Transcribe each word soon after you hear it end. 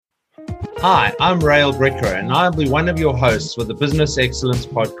Hi, I'm Rael Bricker, and I'll be one of your hosts for the Business Excellence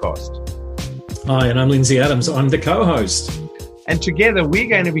Podcast. Hi, and I'm Lindsay Adams. I'm the co-host. And together we're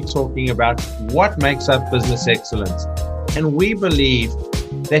going to be talking about what makes up business excellence. And we believe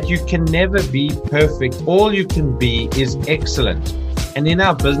that you can never be perfect. All you can be is excellent. And in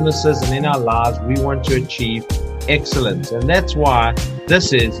our businesses and in our lives, we want to achieve excellence. And that's why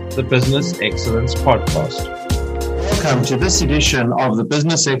this is the Business Excellence Podcast. Welcome to this edition of the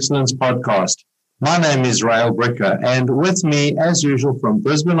Business Excellence Podcast. My name is Rael Bricker, and with me, as usual, from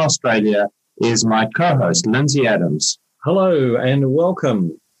Brisbane, Australia, is my co-host, Lindsay Adams. Hello and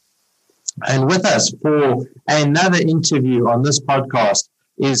welcome. And with us for another interview on this podcast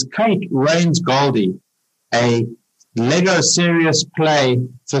is Kate Rains-Goldie, a Lego Serious Play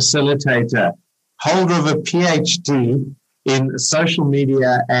facilitator, holder of a PhD in social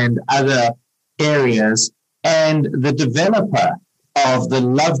media and other areas, and the developer of the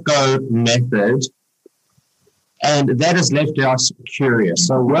LoveGo method. And that has left us curious.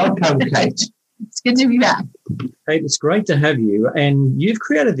 So welcome, Kate. It's good to be back. Kate, it's great to have you. And you've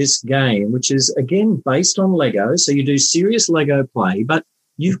created this game, which is, again, based on Lego. So you do serious Lego play, but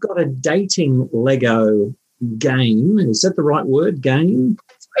you've got a dating Lego game. Is that the right word, game?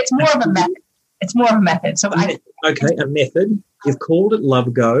 It's more of a method. It's more of a method. So a method. You've called it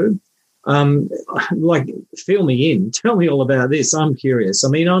LoveGo. Fill me in. Tell me all about this. I'm curious. I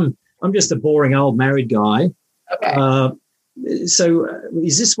mean, I'm just a boring old married guy. Okay. So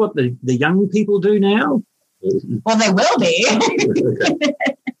is this what the young people do now? Well, they will be.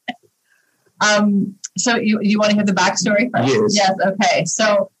 So you want to hear the backstory first? Yes. Okay.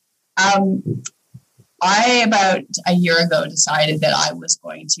 So I, about a year ago, decided that I was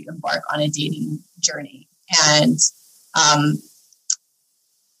going to embark on a dating journey. And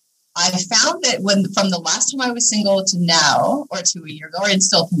I found that from the last time I was single to now, or to a year ago, and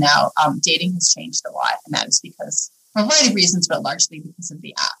still to now, dating has changed a lot. And that is because, for a variety of reasons, but largely because of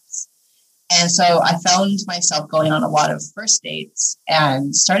the apps. And so I found myself going on a lot of first dates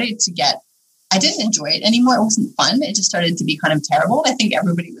and started to I didn't enjoy it anymore. It wasn't fun. It just started to be kind of terrible. I think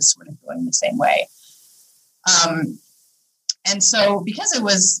everybody was sort of going the same way. And so because it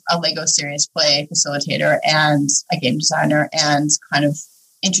was a Lego Serious Play facilitator and a game designer and kind of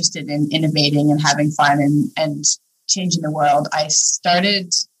interested in innovating and having fun and changing the world, I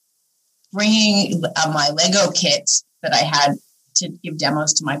started bringing my Lego kit that I had to give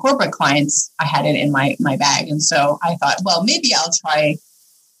demos to my corporate clients. I had it in my bag. And so I thought, well, maybe I'll try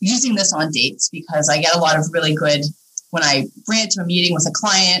using this on dates, because I get a lot of really good, when I bring it to a meeting with a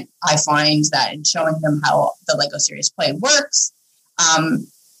client, I find that in showing them how the Lego Serious Play works,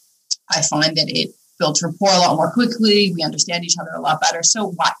 I find that it builds rapport a lot more quickly. We understand each other a lot better.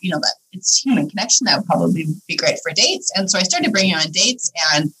 So that it's human connection. That would probably be great for dates. And so I started bringing on dates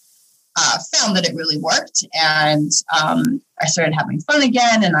and found that it really worked. And I started having fun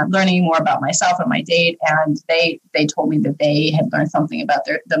again, and I'm learning more about myself and my date. And they told me that they had learned something about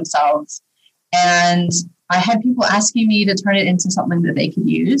themselves. And I had people asking me to turn it into something that they could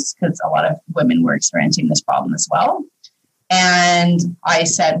use, because a lot of women were experiencing this problem as well. And I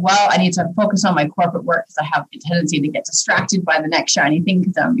said, well, I need to focus on my corporate work, because I have a tendency to get distracted by the next shiny thing,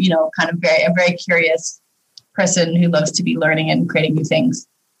 because I'm, kind of a very curious person who loves to be learning and creating new things.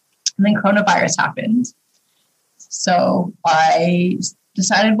 And then coronavirus happened. So I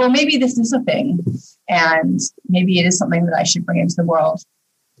decided, well, maybe this is a thing, and maybe it is something that I should bring into the world.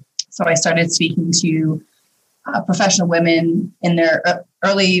 So I started speaking to professional women in their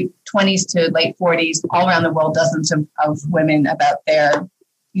early 20s to late 40s, all around the world, dozens of women, about their,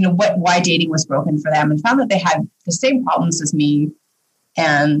 why dating was broken for them, and found that they had the same problems as me.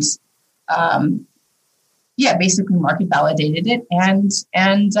 And basically market validated it. And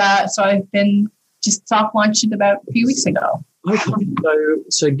so I've been just soft launched it about a few weeks ago. Okay.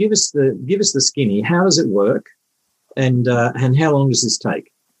 So give us the skinny. How does it work? And how long does this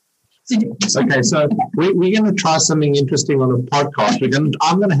take? Okay, so we're going to try something interesting on a podcast.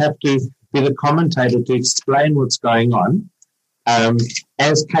 I'm going to have to be the commentator to explain what's going on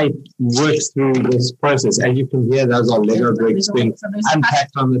as Kate works through this process. And you can hear those are Lego bricks being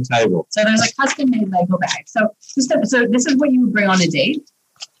unpacked on the table. So there's a custom-made Lego bag. So this is what you would bring on a date.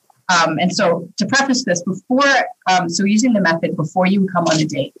 And so to preface this, so using the method before you come on a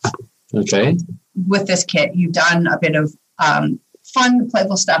date. Okay. With this kit, you've done a bit of fun,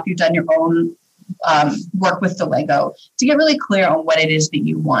 playful stuff. You've done your own work with the Lego to get really clear on what it is that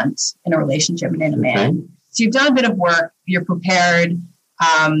you want in a relationship and in a man. Okay. So you've done a bit of work. You're prepared.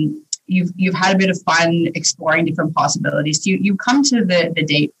 You've had a bit of fun exploring different possibilities. You come to the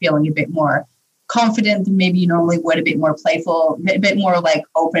date feeling a bit more confident than maybe you normally would, a bit more playful, a bit more like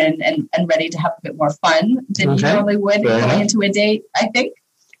open and ready to have a bit more fun than you normally would going into a date, I think.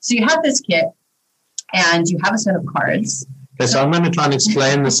 So you have this kit and you have a set of cards. Okay, so I'm going to try and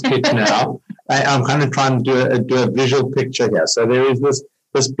explain this kit now. I'm going to try and do a visual picture here. So there is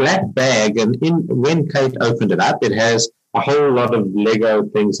this black bag, and when Kate opened it up, it has a whole lot of Lego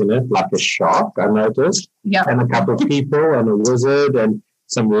things in it, like a shark, I noticed, and a couple of people and a wizard and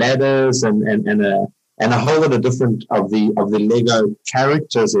some ladders and a whole lot of different of the Lego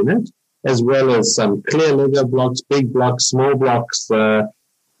characters in it, as well as some clear Lego blocks, big blocks, small blocks. I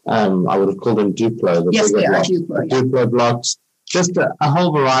would have called them Duplo. Duplo blocks. Just a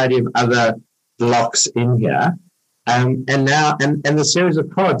whole variety of other blocks in here. And the series of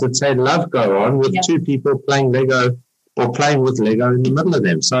cards that say "Love Go On" with two people playing Lego or playing with Lego in the middle of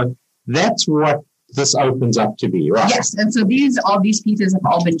them. So that's what this opens up to be, right? Yes, and so all these pieces have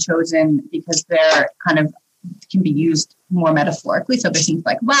all been chosen because they're kind of can be used more metaphorically. So there's things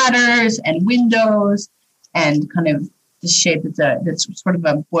like ladders and windows and kind of the shape that's sort of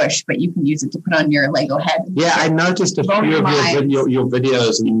a bush, but you can use it to put on your Lego head. Yeah, I noticed a few of your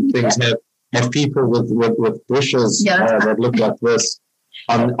videos and things have people with bushes that look like this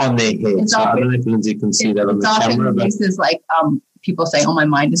on their heads. So I don't know if Lindsay can see that on the camera. This is like people say, "Oh, my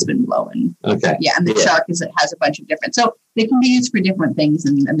mind has been blown." Okay. Yeah, and the shark has a bunch of different. So they can be used for different things,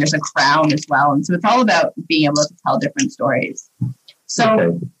 and there's a crown as well. And so it's all about being able to tell different stories.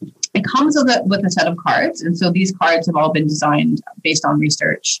 So it comes with a set of cards, and so these cards have all been designed based on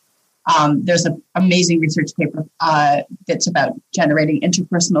research. There's an amazing research paper that's about generating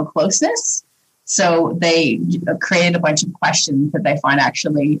interpersonal closeness. So they created a bunch of questions that they find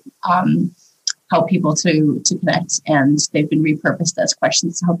actually help people to connect, and they've been repurposed as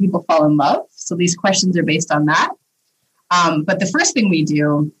questions to help people fall in love. So these questions are based on that. But the first thing we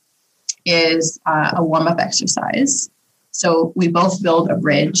do is a warm-up exercise. So we both build a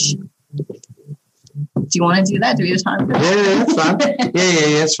bridge. Do you want to do that? Do we have time for that? Yeah, that's fine.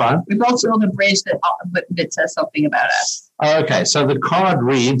 Yeah, it's fine. We both build a bridge that says something about us. Okay, so the card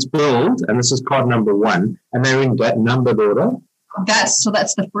reads build, and this is card number 1, and they're in that numbered order. That's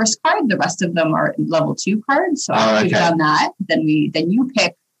the first card. The rest of them are level 2 cards. So after we've done that, then you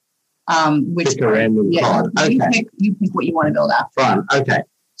pick which pick a random card. Okay. You pick what you want to build after. Fine. Okay.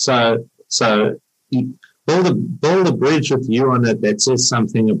 So build a bridge with you on it that says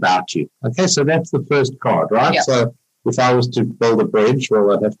something about you. Okay, so that's the first card, right? Yep. So if I was to build a bridge,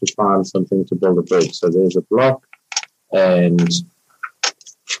 well, I'd have to find something to build a bridge. So there's a block, and so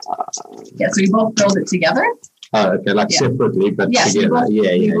you both build it together. Oh, okay, separately, but together.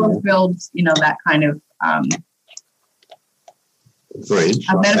 We both build, that kind of bridge,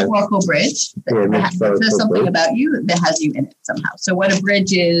 a metaphorical bridge that says something about you that has you in it somehow. So what a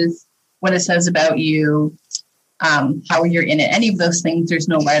bridge is, what it says about you, how you're in it. Any of those things, there's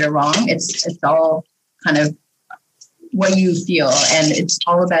no right or wrong. It's all kind of what you feel, and it's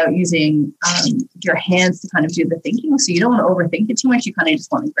all about using your hands to kind of do the thinking. So you don't want to overthink it too much. You kind of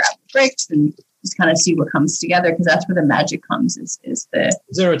just want to grab the bricks and just kind of see what comes together, because that's where the magic comes. Is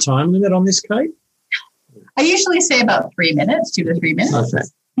there a time limit on this, Kate? I usually say about 3 minutes, 2 to 3 minutes.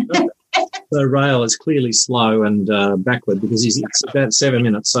 Okay. The rail is clearly slow and backward because it's about 7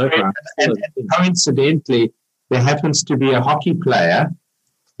 minutes so far. And coincidentally, there happens to be a hockey player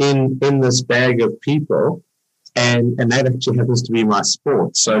in this bag of people, and that actually happens to be my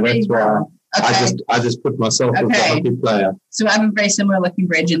sport. So that's why I just put myself as a hockey player. So I have a very similar looking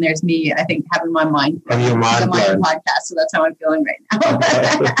bridge, and there's me, I think, having my mind blown. Your mind blown. Podcast, so that's how I'm feeling right now.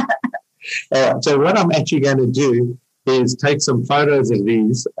 All right, so what I'm actually going to do is take some photos of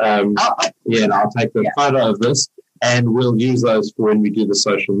these. And I'll take a photo of this, and we'll use those for when we do the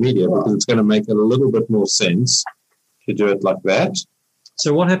social media, because it's going to make it a little bit more sense to do it like that.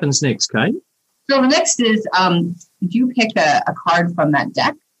 So what happens next, Kate? So the next is you pick a card from that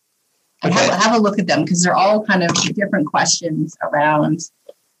deck and have a look at them, because they're all kind of different questions around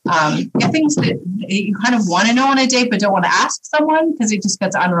things that you kind of want to know on a date but don't want to ask someone because it just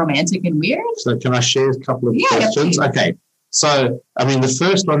gets unromantic and weird. So can I share a couple of questions? Okay. So, the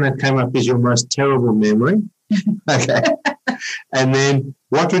first one that came up is your most terrible memory. Okay. And then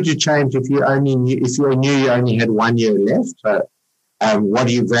what would you change if you knew you only had 1 year left? What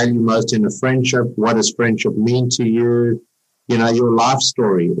do you value most in a friendship? What does friendship mean to you? Your life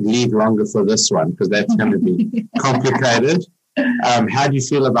story. Leave longer for this one, because that's going to be complicated. How do you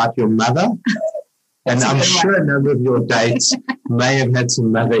feel about your mother? And I'm sure a number of your dates may have had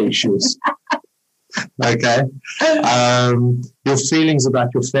some mother issues. Okay. Your feelings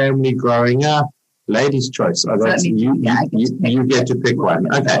about your family growing up. Ladies' choice. You get to pick one.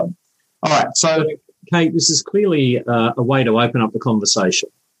 Okay. All right. So, Kate, this is clearly a way to open up the conversation.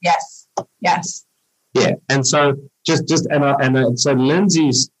 Yes. Yes. yeah. And so so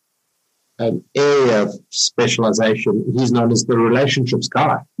Lindsay's area of specialization, he's known as the relationships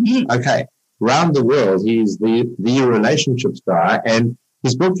guy. Mhm. Okay. Around the world, he's the relationships guy, and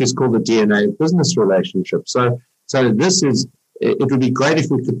his book is called The DNA of Business Relationships. So this is, it would be great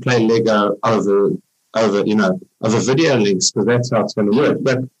if we could play Lego over video links, because that's how it's going to work.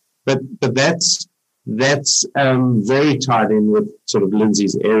 But that's very tied in with sort of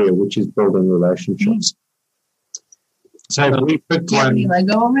Lindsay's area, which is building relationships. So if we pick Do you have any one,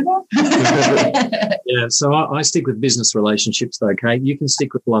 Lego over there? Yeah, so I stick with business relationships, though, Kate. You can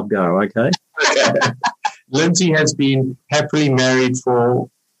stick with Love Go, okay? Lindsay has been happily married for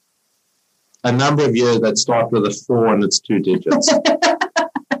a number of years that start with a 4 and it's 2 digits.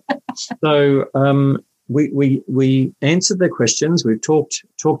 So we answered the questions. We've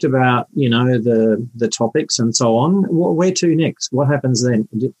talked about, the topics and so on. Where to next? What happens then?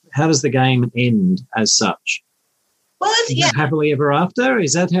 How does the game end as such? Well, it's, Happily ever after?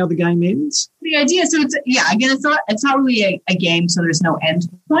 Is that how the game ends? the idea. So it's not really a game. So there's no end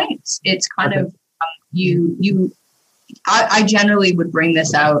point. It's kind of I generally would bring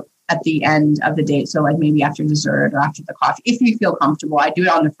this out at the end of the date. So like maybe after dessert or after the coffee, if you feel comfortable. I do it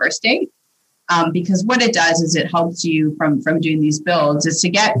on the first date because what it does is it helps you from doing these builds is to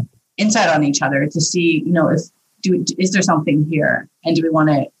get insight on each other, to see, is there something here, and do we want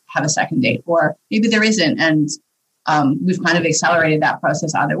to have a second date, or maybe there isn't, and we've kind of accelerated that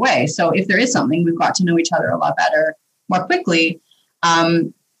process either way. So if there is something, we've got to know each other a lot better more quickly,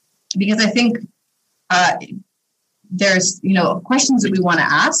 because I think there's, questions that we want to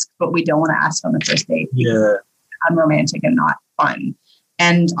ask, but we don't want to ask on the first date. Yeah. Unromantic and not fun.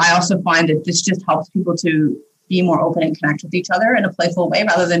 And I also find that this just helps people to be more open and connect with each other in a playful way,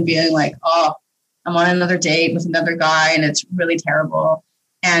 rather than being like, oh, I'm on another date with another guy and it's really terrible.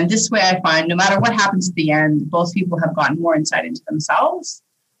 And this way I find no matter what happens at the end, both people have gotten more insight into themselves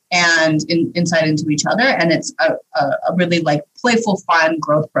and insight into each other. And it's a really like playful, fun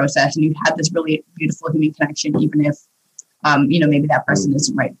growth process. And you've had this really beautiful human connection, even if, maybe that person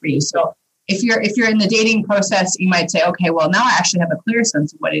isn't right for you. So if you're in the dating process, you might say, okay, well, now I actually have a clear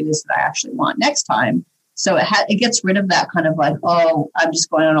sense of what it is that I actually want next time. So it gets rid of that kind of like, oh, I'm just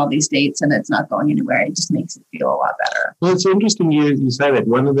going on all these dates and it's not going anywhere. It just makes it feel a lot better. Well, it's interesting you say that.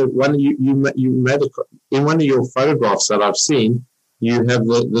 You made in one of your photographs that I've seen, you have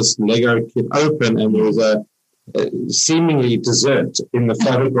this Lego kit open, and there's a seemingly dessert in the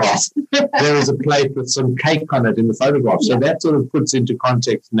photograph. There is a plate with some cake on it in the photograph. So that sort of puts into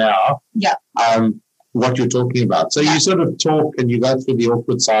context now what you're talking about. So you sort of talk and you go through the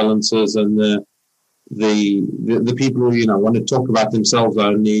awkward silences and the people who, want to talk about themselves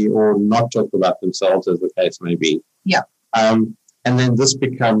only or not talk about themselves, as the case may be. Yeah. And then this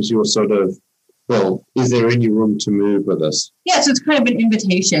becomes your sort of, well, is there any room to move with this? Yeah, so it's kind of an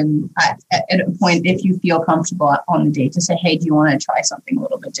invitation at a point, if you feel comfortable on the date, to say, hey, do you want to try something a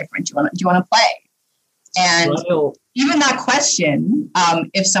little bit different? Do you want to play? And even that question,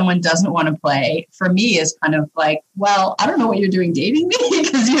 if someone doesn't want to play, for me is kind of like, well, I don't know what you're doing dating me,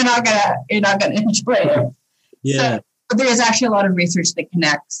 because you're not gonna enjoy it. Yeah. So there is actually a lot of research that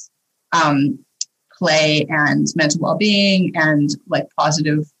connects play and mental well-being and like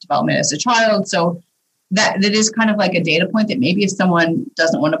positive development as a child. So that is kind of like a data point that maybe if someone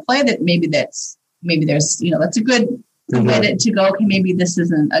doesn't want to play, that maybe there's that's a good way to go. Okay, maybe this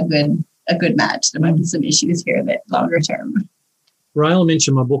isn't a good match. There might be some issues here that longer term. Rael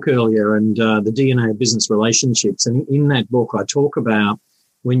mentioned my book earlier, and the DNA of Business Relationships. And in that book, I talk about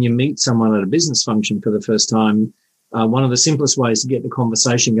when you meet someone at a business function for the first time, one of the simplest ways to get the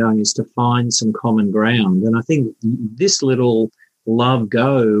conversation going is to find some common ground. And I think this little Love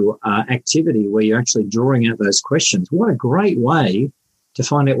Go activity where you're actually drawing out those questions, what a great way to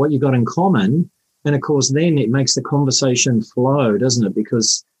find out what you've got in common. And, of course, then it makes the conversation flow, doesn't it?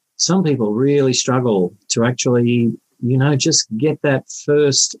 Because some people really struggle to actually, just get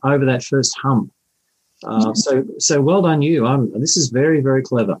over that first hump. So well done you. This is very, very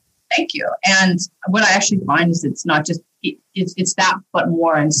clever. Thank you. And what I actually find is it's not just, it's that, but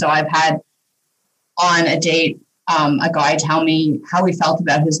more. And so I've had on a date, a guy tell me how he felt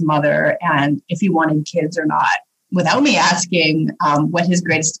about his mother and if he wanted kids or not, without me asking what his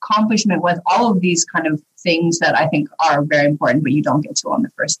greatest accomplishment was, all of these kind of things that I think are very important, but you don't get to on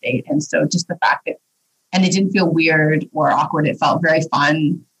the first date. And so just the fact that, and it didn't feel weird or awkward, it felt very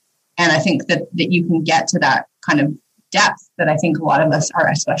fun. And I think that you can get to that kind of depth that I think a lot of us are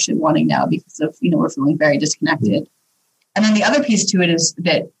especially wanting now because of, we're feeling very disconnected. And then the other piece to it is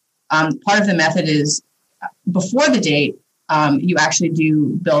that part of the method is before the date, you actually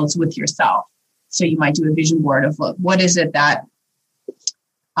do builds with yourself. So you might do a vision board of, look, what is it that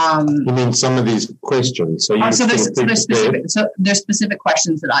you mean some of these questions? So there's specific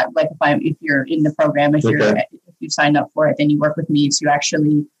questions that I like. If you're in the program, if you've signed up for it, then you work with me to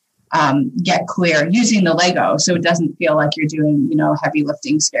actually get clear using the Lego, so it doesn't feel like you're doing heavy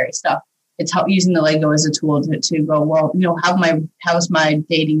lifting, scary stuff. It's using the Lego as a tool to go, well, how's my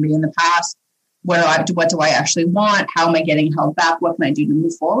dating been in the past? What do I actually want? How am I getting held back? What can I do to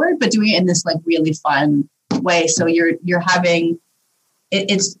move forward? But doing it in this like really fun way. So you're having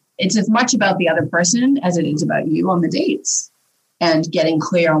it's as much about the other person as it is about you on the dates, and getting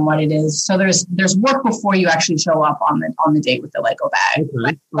clear on what it is. So there's work before you actually show up on the date with the Lego bag.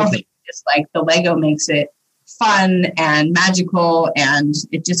 Just like the Lego makes it fun and magical, and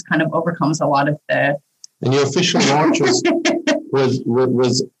it just kind of overcomes a lot of the. And your official launch was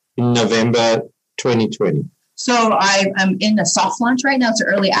in November 2020. So I'm in a soft launch right now. It's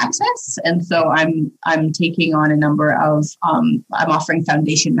early access, and so I'm taking on a number of I'm offering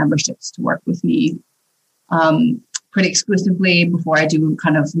foundation memberships to work with me pretty exclusively before I do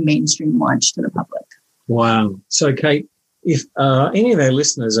kind of mainstream launch to the public. Wow! So Kate, if any of our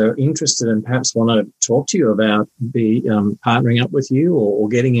listeners are interested and perhaps want to talk to you about partnering up with you or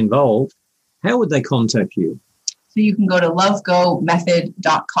getting involved, how would they contact you? So you can go to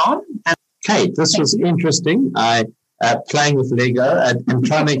lovegomethod.com. Kate, this was interesting. I playing with Lego and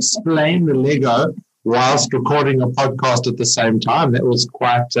trying to explain the Lego whilst recording a podcast at the same time. That was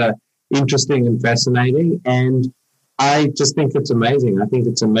quite interesting and fascinating. And I just think it's amazing. I think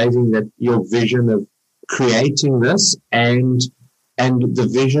it's amazing that your vision of creating this and the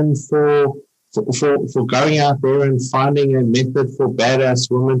vision for going out there and finding a method for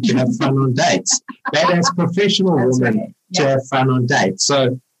badass women to have fun on dates, badass professional women to have fun on dates.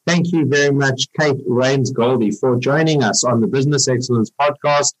 So thank you very much, Kate Rains-Goldie, for joining us on the Business Excellence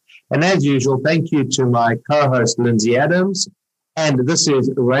Podcast. And as usual, thank you to my co-host, Lindsay Adams. And this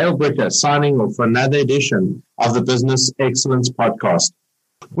is Rael Bricker signing off for another edition of the Business Excellence Podcast.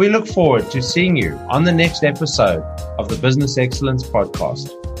 We look forward to seeing you on the next episode of the Business Excellence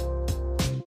Podcast.